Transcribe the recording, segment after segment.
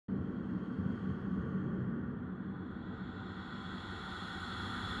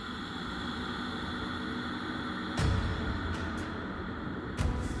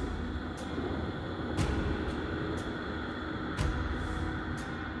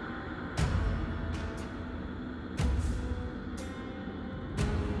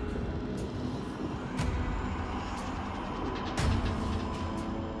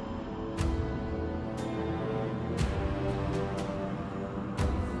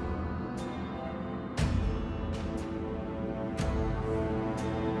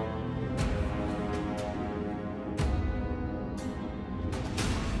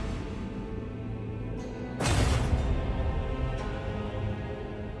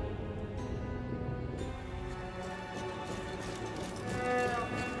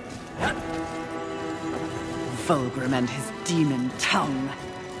Fulgrim and his demon tongue.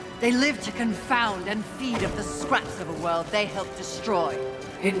 They live to confound and feed of the scraps of a world they help destroy.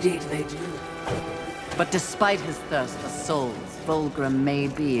 Indeed they do. But despite his thirst for souls, Fulgrim may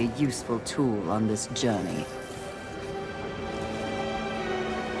be a useful tool on this journey.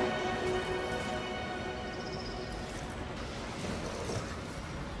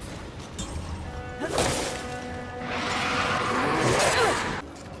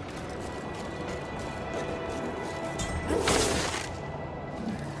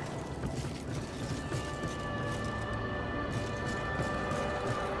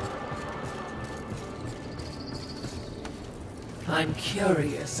 I'm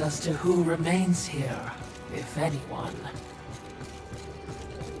curious as to who remains here, if anyone.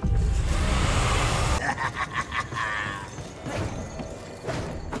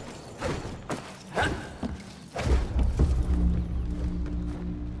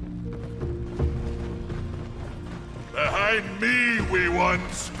 Behind me, wee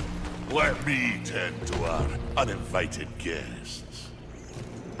ones! Let me tend to our uninvited guests.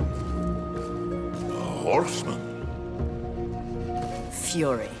 A horseman?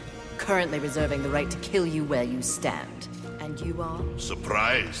 Fury, currently reserving the right to kill you where you stand. And you are?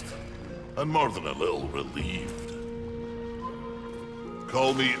 Surprised, and more than a little relieved.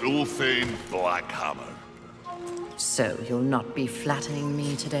 Call me Ulthane Blackhammer. So you'll not be flattening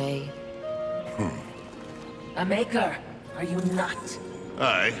me today? A maker, are you not?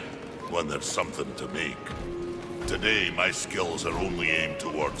 Aye, when there's something to make. Today, my skills are only aimed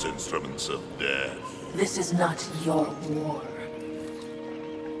towards instruments of death. This is not your war.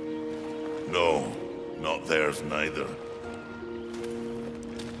 No, not theirs neither.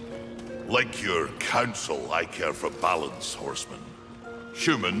 Like your council, I care for balance, horsemen.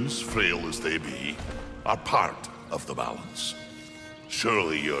 Humans, frail as they be, are part of the balance.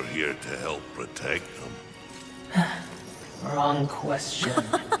 Surely you're here to help protect them. Wrong question.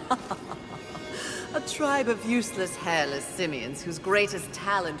 A tribe of useless, hairless simians whose greatest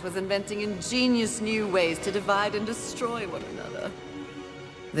talent was inventing ingenious new ways to divide and destroy one another.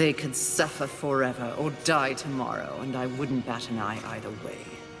 They could suffer forever or die tomorrow, and I wouldn't bat an eye either way.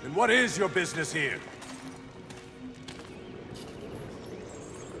 And what is your business here?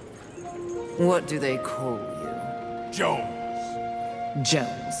 What do they call you? Jones.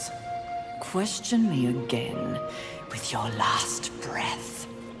 Jones. Question me again with your last breath.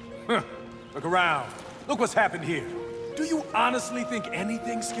 Look around. Look what's happened here. Do you honestly think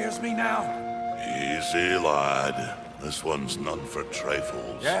anything scares me now? Easy, lad. This one's none for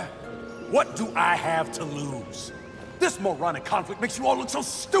trifles. Yeah? What do I have to lose? This moronic conflict makes you all look so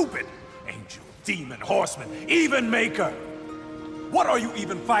stupid. Angel, demon, horseman, even maker. What are you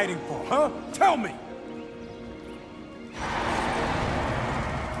even fighting for, huh? Tell me!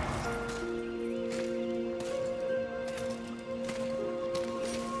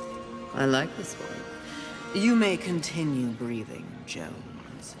 I like this one. You may continue breathing,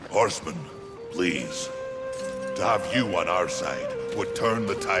 Jones. Horsemen, please. To have you on our side would turn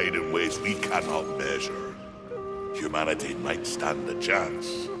the tide in ways we cannot measure. Humanity might stand a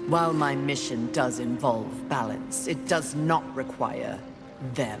chance. While my mission does involve balance, it does not require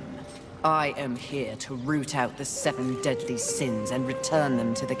them. I am here to root out the 7 deadly sins and return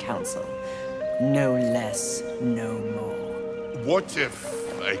them to the Council. No less, no more. What if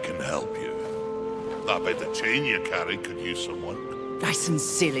I can help you? That bit of chain you carry could use someone. I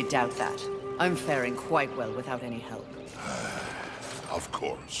sincerely doubt that. I'm faring quite well without any help. Of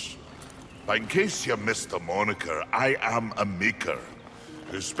course. But in case you missed the moniker, I am a maker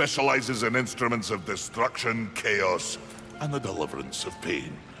who specializes in instruments of destruction, chaos, and the deliverance of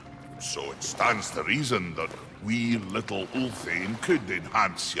pain. So it stands to reason that we little Ulthane could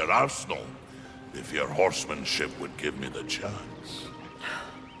enhance your arsenal if your horsemanship would give me the chance.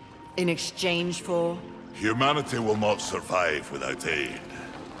 In exchange for? Humanity will not survive without aid.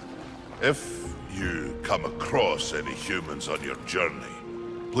 If you come across any humans on your journey,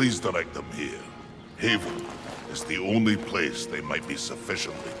 please direct them here. Haven is the only place they might be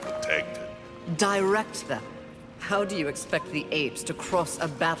sufficiently protected. Direct them? How do you expect the apes to cross a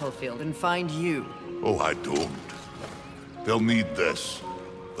battlefield and find you? Oh, I don't. They'll need this.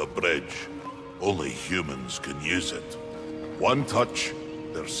 The bridge. Only humans can use it. One touch,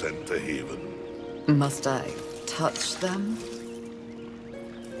 they're sent to Haven. Must I touch them?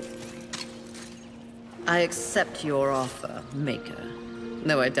 I accept your offer, Maker.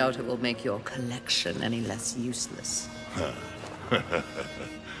 Though I doubt it will make your collection any less useless.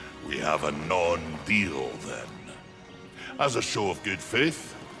 We have a non-deal, then. As a show of good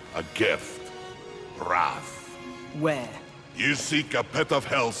faith, a gift. Wrath. Where? You seek a pit of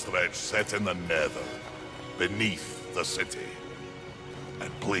hellstretch set in the Nether. beneath the city. And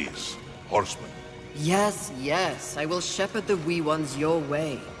please, horsemen. Yes, yes, I will shepherd the wee ones your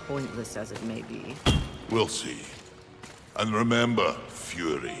way, pointless as it may be. We'll see. And remember,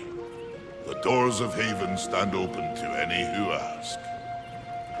 Fury, the doors of Haven stand open to any who ask.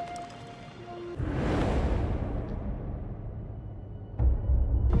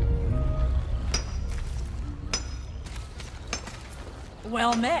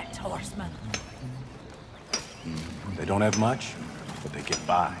 Well met, horseman. They don't have much, but they get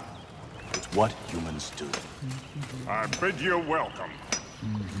by. It's what humans do. I bid you welcome.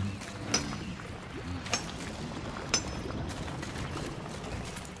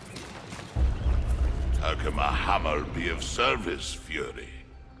 How can a hammer be of service, Fury?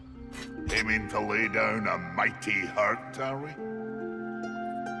 Aiming to lay down a mighty hurt, are we?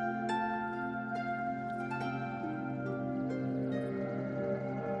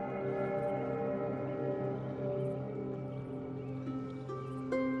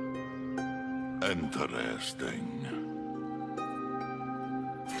 Interesting.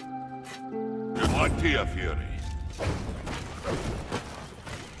 Good luck to you, Fury.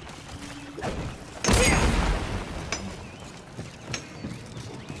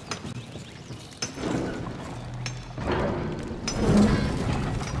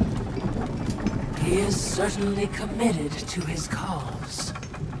 He is certainly committed to his cause.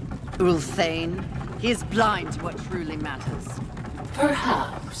 Ulthane, he is blind to what truly matters.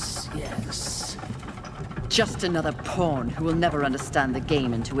 Perhaps, yes. Just another pawn who will never understand the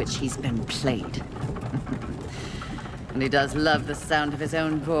game into which he's been played. And he does love the sound of his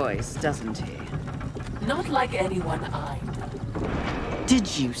own voice, doesn't he? Not like anyone I know.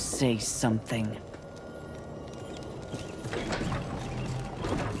 Did you say something?